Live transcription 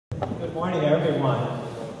Good morning, everyone.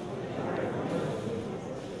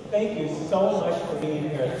 Thank you so much for being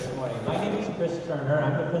here this morning. My name is Chris Turner.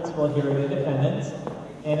 I'm the principal here at Independence,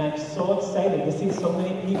 and I'm so excited to see so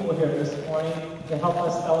many people here this morning to help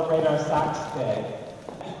us celebrate our SOCS Day.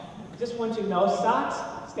 Just want you to know,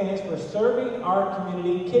 SOCS stands for Serving Our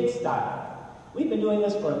Community Kids Style. We've been doing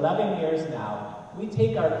this for 11 years now. We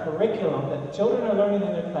take our curriculum that the children are learning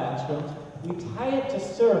in their classrooms, we tie it to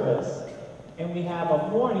service, and we have a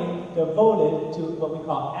morning devoted to what we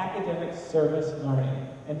call academic service learning.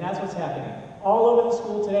 And that's what's happening. All over the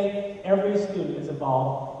school today, every student is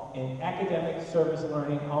involved in academic service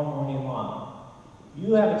learning all morning long.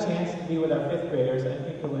 You have a chance to be with our 5th graders, and I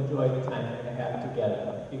think you'll enjoy the time we're going to have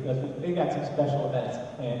together, because we've got some special events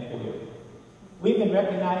planned for you. We've been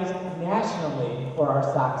recognized nationally for our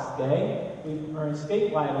SOCS Day. We've earned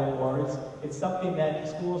statewide awards. It's something that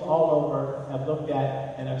schools all over have looked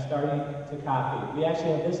at and are starting to copy. We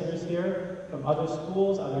actually have visitors here from other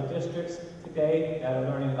schools, other districts today that are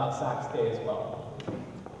learning about SOCS Day as well.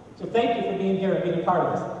 So thank you for being here and being a part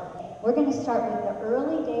of this. We're going to start with the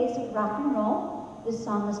early days of rock and roll. This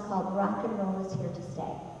song is called Rock and Roll Is Here to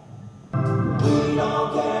Stay. We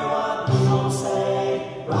don't care what people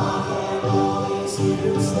say, rock and roll is here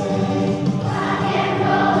to stay. Rock and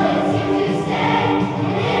roll is here to stay,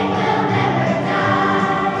 and it will never die.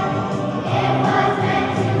 It was meant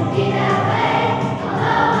to be that way,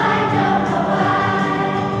 although I don't know why.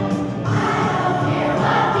 I don't care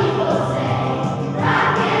what people say,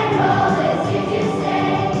 rock and roll is here to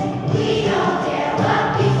stay. We don't care what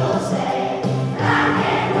people say, rock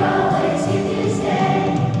and roll is here to stay.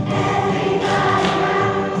 Everybody rock,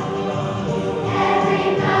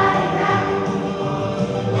 everybody rock,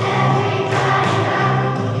 everybody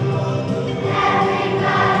rock, everybody rock. Everybody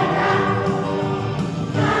rock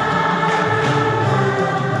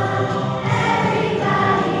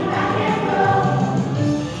and roll.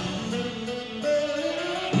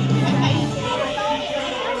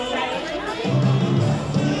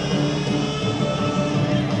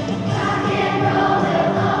 Rock and roll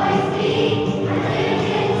will always be my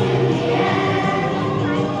religion to the end.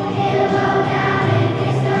 It'll go down in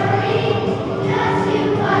history, just you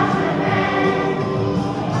watch my friend.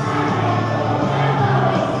 Rock and roll will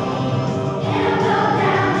always be. It'll go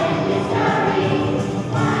down in history.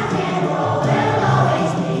 Rock and roll will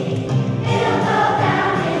always be. It'll go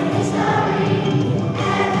down in history.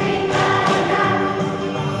 Everybody rock.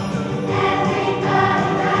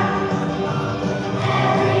 Everybody rock.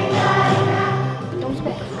 Everybody rock.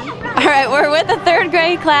 All right, we're with the 3rd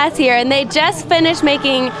grade class here, and they just finished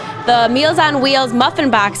making the Meals on Wheels muffin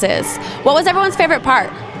boxes. What was everyone's favorite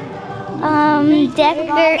part?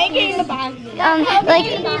 Making the boxes. Like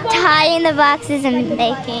tying the boxes and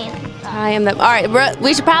making. Tying them. All right,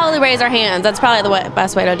 we should probably raise our hands. That's probably the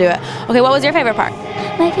best way to do it. Okay, what was your favorite part?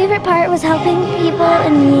 My favorite part was helping people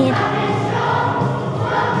in need.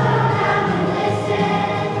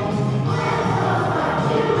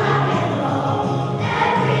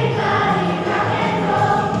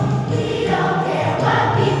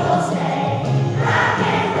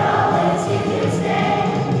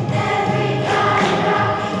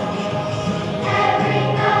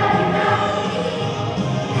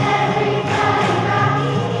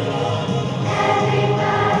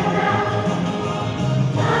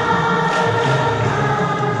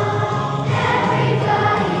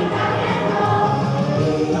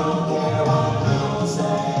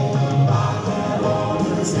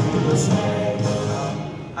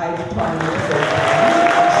 I find it so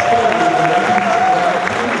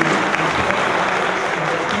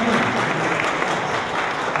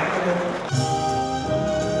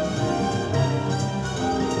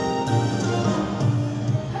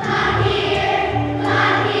Come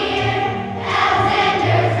here,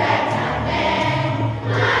 Alexander's ragtime band.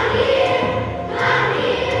 Come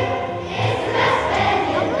here, it's the best band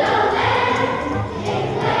in the land. They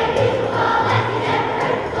play beautiful like you never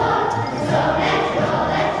heard before. So natural,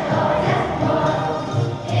 let's go,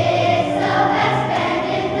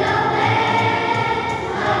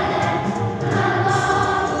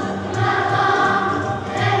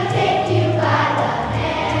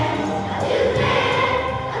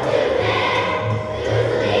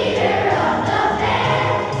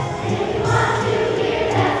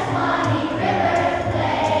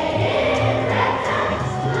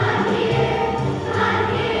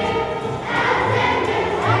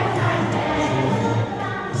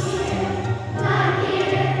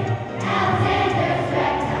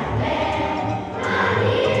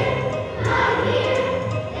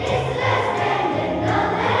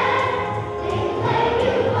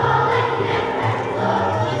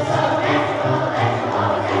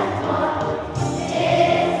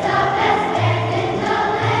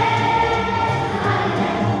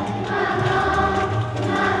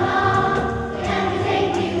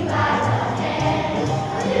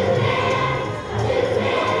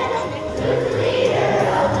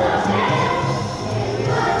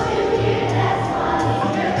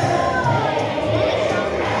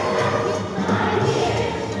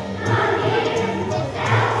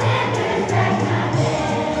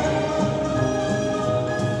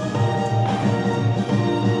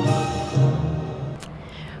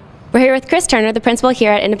 here with Chris Turner, the principal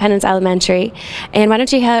here at Independence Elementary. And why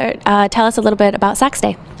don't you tell us a little bit about Socks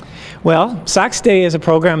Day? Well, Socks Day is a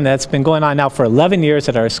program that's been going on now for 11 years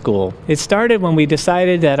at our school. It started when we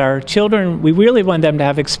decided that our children, we really wanted them to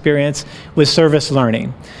have experience with service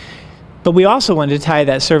learning. But we also wanted to tie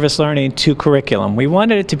that service learning to curriculum. We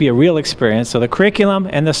wanted it to be a real experience, so the curriculum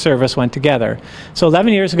and the service went together. So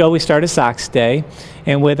 11 years ago, we started Socks Day,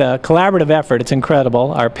 and with a collaborative effort, it's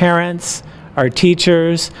incredible. Our parents, our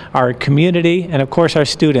teachers, our community, and of course our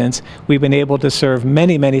students, we've been able to serve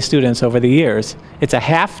many, many students over the years. It's a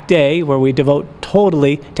half day where we devote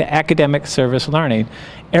totally to academic service learning.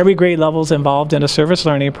 Every grade level is involved in a service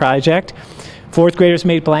learning project. Fourth graders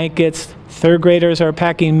made blankets. Third graders are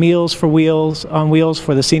packing meals for on wheels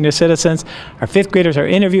for the senior citizens. Our fifth graders are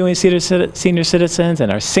interviewing senior citizens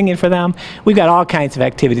and are singing for them. We've got all kinds of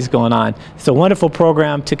activities going on. It's a wonderful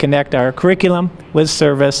program to connect our curriculum with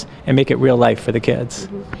service and make it real life for the kids.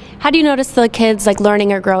 How do you notice the kids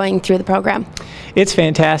learning or growing through the program? It's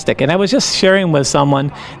fantastic, and I was just sharing with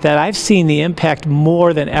someone that I've seen the impact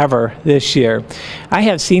more than ever this year. I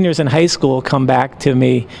have seniors in high school come back to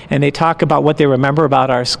me and they talk about what they remember about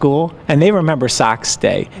our school, and they remember Socks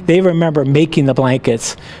Day. They remember making the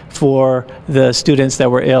blankets for the students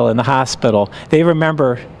that were ill in the hospital. They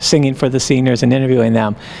remember singing for the seniors and interviewing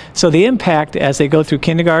them. So the impact as they go through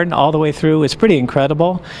kindergarten all the way through is pretty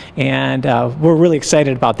incredible, and we're really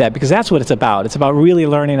excited about that because that's what it's about. It's about really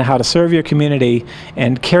learning how to serve your community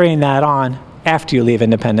and carrying that on after you leave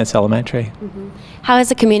Independence Elementary. How has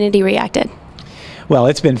the community reacted? Well,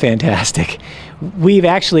 it's been fantastic. We've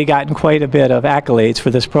actually gotten quite a bit of accolades for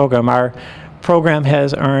this program. Our program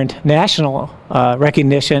has earned national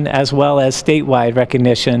recognition as well as statewide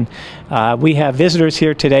recognition. We have visitors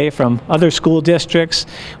here today from other school districts.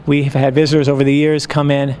 We've had visitors over the years come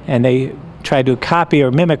in and they try to copy or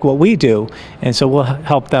mimic what we do, and so we'll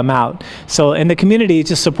help them out. So, and the community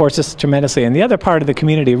just supports us tremendously, and the other part of the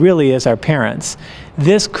community really is our parents.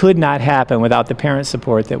 This could not happen without the parent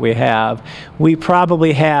support that we have. We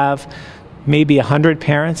probably have maybe 100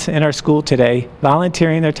 parents in our school today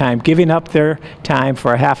volunteering their time, giving up their time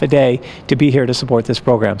for a half a day to be here to support this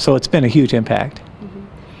program. So it's been a huge impact.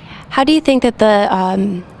 How do you think that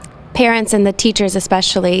the parents and the teachers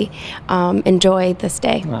especially enjoy this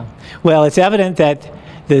day? Well, it's evident that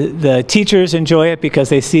the teachers enjoy it because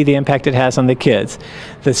they see the impact it has on the kids.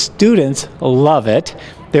 The students love it.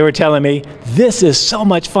 They were telling me, this is so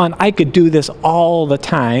much fun. I could do this all the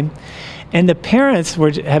time. And the parents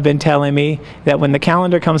have been telling me that when the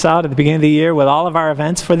calendar comes out at the beginning of the year with all of our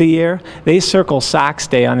events for the year, they circle Socks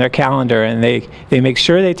Day on their calendar and they make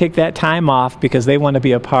sure they take that time off because they want to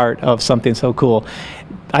be a part of something so cool.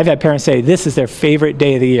 I've had parents say this is their favorite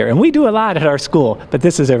day of the year. And we do a lot at our school, but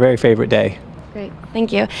this is their very favorite day. Great,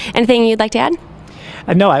 thank you. Anything you'd like to add?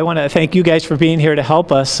 No, I want to thank you guys for being here to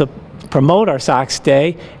help us promote our Socks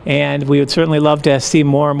Day, and we would certainly love to see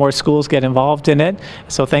more and more schools get involved in it.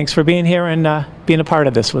 So thanks for being here and being a part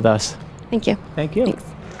of this with us. Thank you. Thank you. Thanks.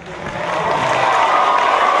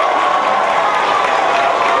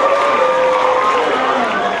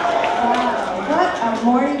 What a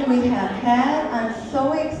morning we have had. I'm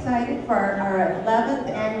so excited for our 11th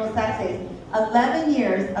annual Socks Day. 11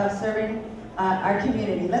 years of serving our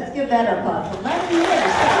community. Let's give that applause. 11 years.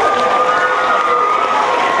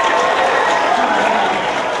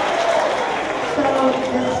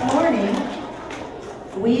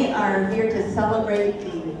 We are here to celebrate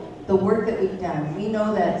the work that we've done. We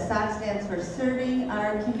know that SOC stands for Serving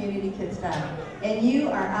Our Community Kids Time. And you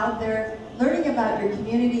are out there learning about your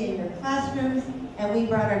community in your classrooms, and we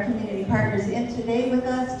brought our community partners in today with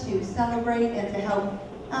us to celebrate and to help,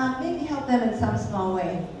 maybe help them in some small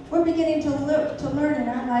way. We're beginning to learn in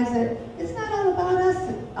our lives that it's not all about us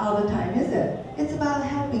all the time, is it? It's about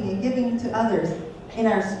helping and giving to others in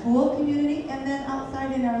our school community and then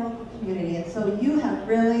outside in our local community. And so you have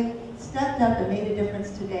really stepped up and made a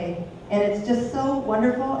difference today. And it's just so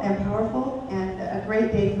wonderful and powerful and a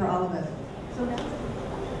great day for all of us. So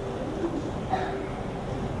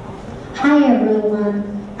hi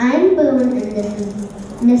everyone, I'm Boone and this is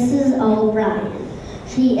Mrs. O'Brien.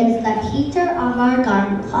 She is the teacher of our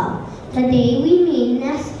garden club. Today we made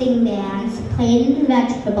nesting bags, planted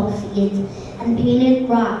vegetable seeds, and painted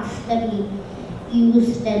rocks to be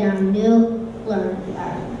used in our new learning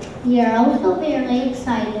garden. We are also very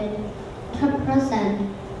excited to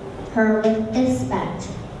present her with this sketch.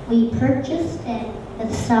 We purchased it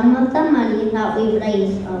with some of the money that we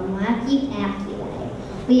raised from Wacky Taffy Day.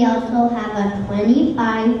 We also have a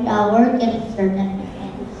 $25 gift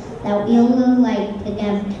certificate that we would like to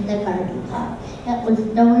give to the garden club. It was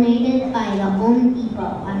donated by the Home Depot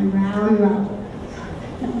on Brown Road.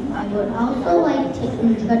 I would also like to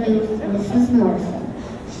introduce Mrs. Morrison.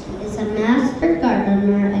 She is a master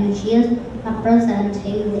gardener and she is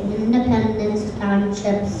representing the Independence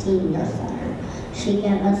Township Senior Center. She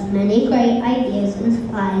gave us many great ideas and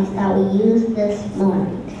supplies that we used this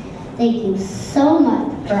morning. Thank you so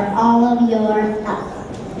much for all of your help.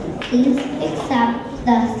 Please accept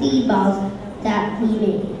the seed balls that we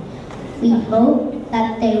made. We hope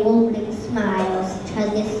that they will bring smiles to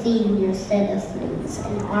the senior citizens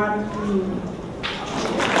in our community.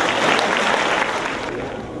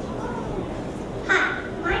 Hi,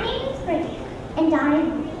 my name is Brittany, and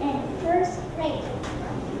I'm in first grade.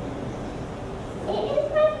 It is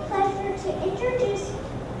my pleasure to introduce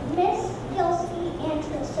Miss Gilsey and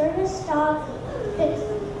her service dog, Fix,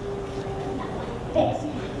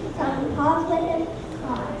 from Paws Within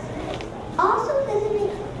Paws. Also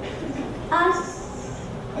visiting us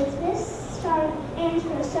is Miss Star and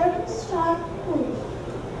her service dog, Hulu.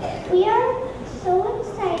 We are so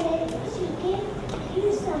excited to give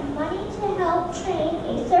you some money to help train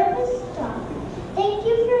a service dog. Thank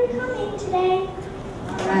you for coming today.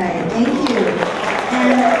 All right, thank you.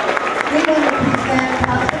 And we're going to present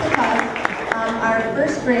Paws Within Paws. Our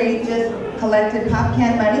first grade just collected pop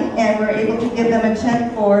can money, and we're able to give them a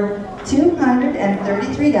check for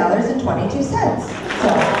 $233.22. So.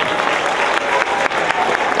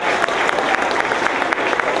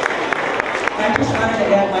 I just wanted to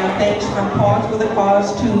add my thanks from Paws with a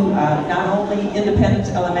Cause to not only Independence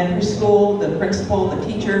Elementary School, the principal, the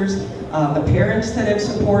teachers, the parents that have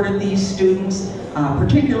supported these students,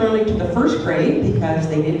 particularly to the first grade because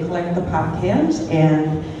they did collect the pop cans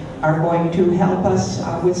and are going to help us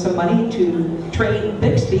with some money to train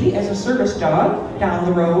Bixby as a service dog down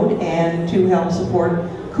the road and to help support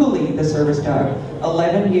Cooley, the service dog.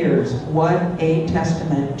 11 years, what a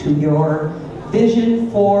testament to your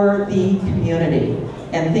vision for the community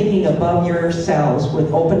and thinking above yourselves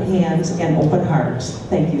with open hands and open hearts.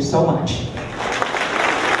 Thank you so much.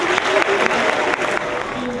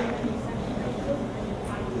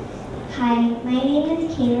 Hi, my name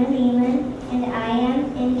is Kayla Neiman, and I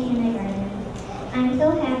am in kindergarten. I'm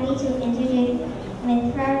so happy to introduce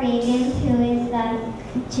Ms. Reagan, who is the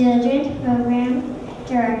Children's Program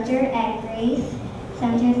Director at Grace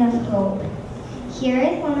Centers of Hope. Here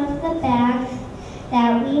is one of the bags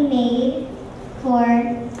that we made for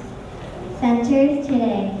centers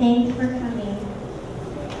today. Thanks for coming.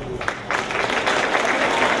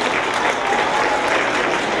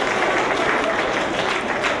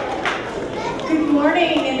 Good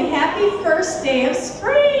morning and happy first day of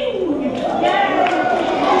spring! Yay!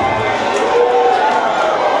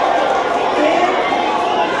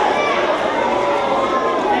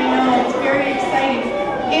 I know, it's very exciting.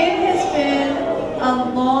 It has been a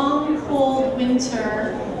long, cold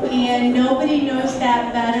winter, and nobody knows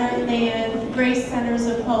that better than Grace Centers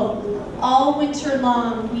of Hope. All winter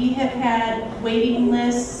long, we have had waiting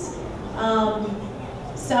lists,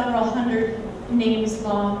 several hundred names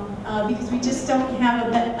long, because we just don't have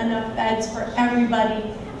enough beds for everybody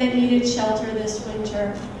that needed shelter this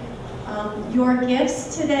winter. Your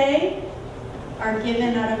gifts today are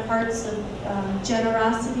given out of hearts of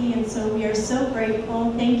generosity, and so we are so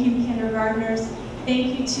grateful. Thank you, kindergartners.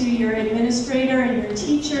 Thank you to your administrator and your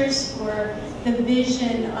teachers for the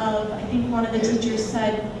vision of, I think one of the teachers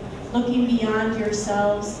said, looking beyond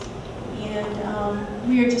yourselves. And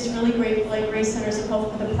we are just really grateful at Grace Centers of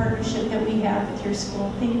Hope for the partnership that we have with your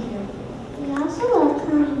school. Thank you. We also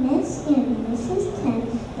welcome Miss and Mrs. Ten,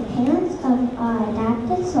 the parents of our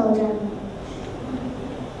adopted soldier,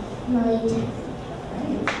 Melita.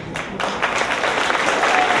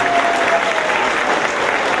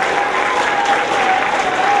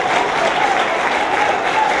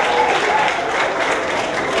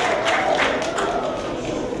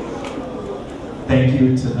 Thank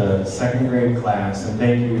you to the second grade class, and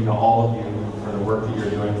thank you to all of you for the work that you're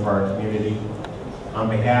doing for our community. On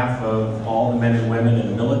behalf of all the men and women in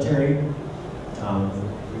the military,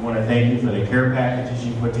 we want to thank you for the care packages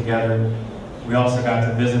you put together. We also got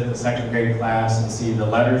to visit the second grade class and see the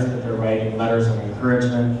letters that they're writing, letters of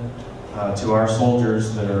encouragement to our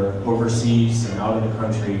soldiers that are overseas and out of the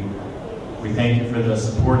country. We thank you for the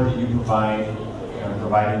support that you provide,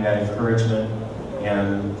 providing that encouragement.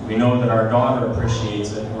 And we know that our daughter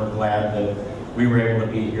appreciates it, and we're glad that we were able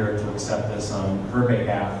to be here to accept this on her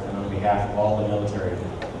behalf and on behalf of all the military.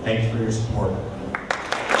 Thank you for your support.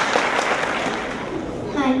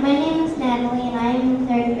 Hi, my name is Natalie and I am in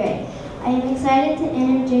third grade. I am excited to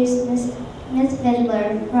introduce Miss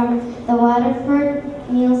Fiddler from the Waterford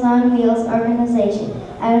Meals on Wheels organization.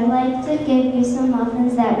 I would like to give you some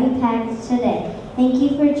muffins that we packed today. Thank you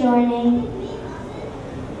for joining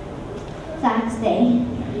Sox Day.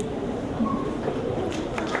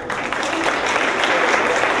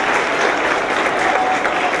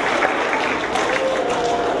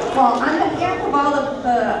 Well, on behalf of all of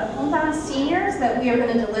the hometown seniors that we are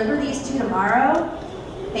going to deliver these to tomorrow,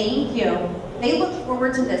 thank you. They look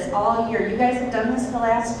forward to this all year. You guys have done this the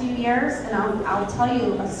last few years, and I'll tell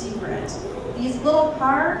you a secret. These little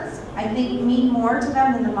cards, I think, mean more to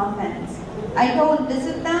them than the muffins. I go and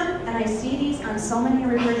visit them, and I see these on so many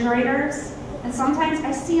refrigerators, and sometimes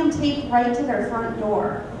I see them taped right to their front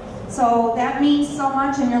door. So that means so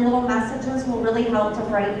much, and your little messages will really help to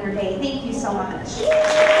brighten your day. Thank you so much.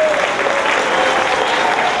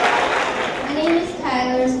 My name is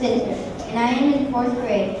Tyler Spitzer, and I am in 4th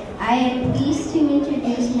grade. I am pleased to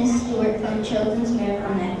introduce Ms. Stewart from Children's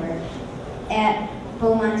Miracle Network at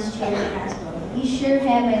Beaumont's Children's Hospital. You sure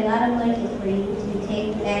have a lot of blankets for you to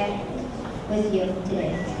take back with you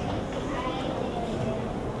today.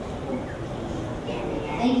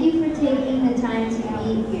 Thank you for taking the time to be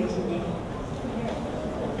here today.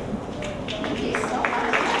 Thank you so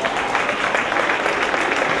much.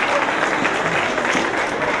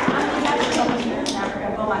 On behalf of Children's Miracle Network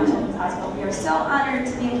at Beaumont Children's Hospital, we are so honored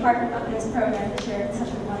to be a part of this program this year. It's such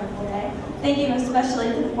a wonderful day. Thank you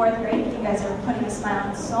especially to the 4th grade. You guys are putting a smile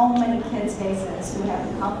on so many kids' faces who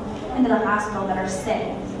have come into the hospital that are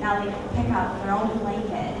sick. Now they can pick out their own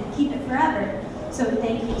blanket and keep it forever. So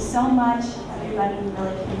thank you so much, everybody. We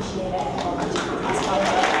really appreciate it.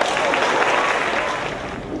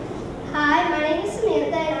 Hi, my name is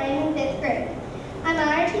Samantha and I am in 5th grade. I'm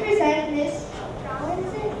honored to present Ms.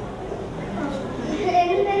 Robinson,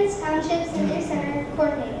 Independence Township Senior Center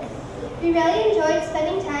Coordinator. We really enjoyed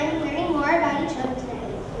spending time and learning more about each other today.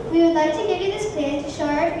 We would like to give you this plan to show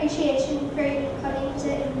our appreciation for you coming to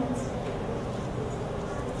Independence.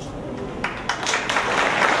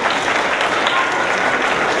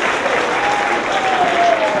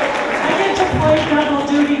 Double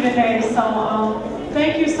duty today, so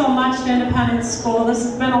thank you so much to Independence School. This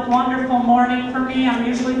has been a wonderful morning for me. I'm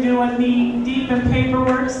usually doing knee deep in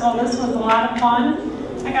paperwork, so this was a lot of fun.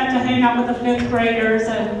 I got to hang out with the 5th graders,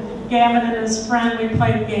 and Gavin and his friend, we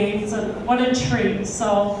played games, and what a treat.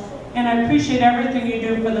 So, and I appreciate everything you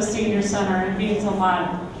do for the Senior Center. It means a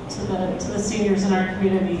lot to the seniors in our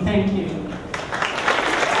community. Thank you.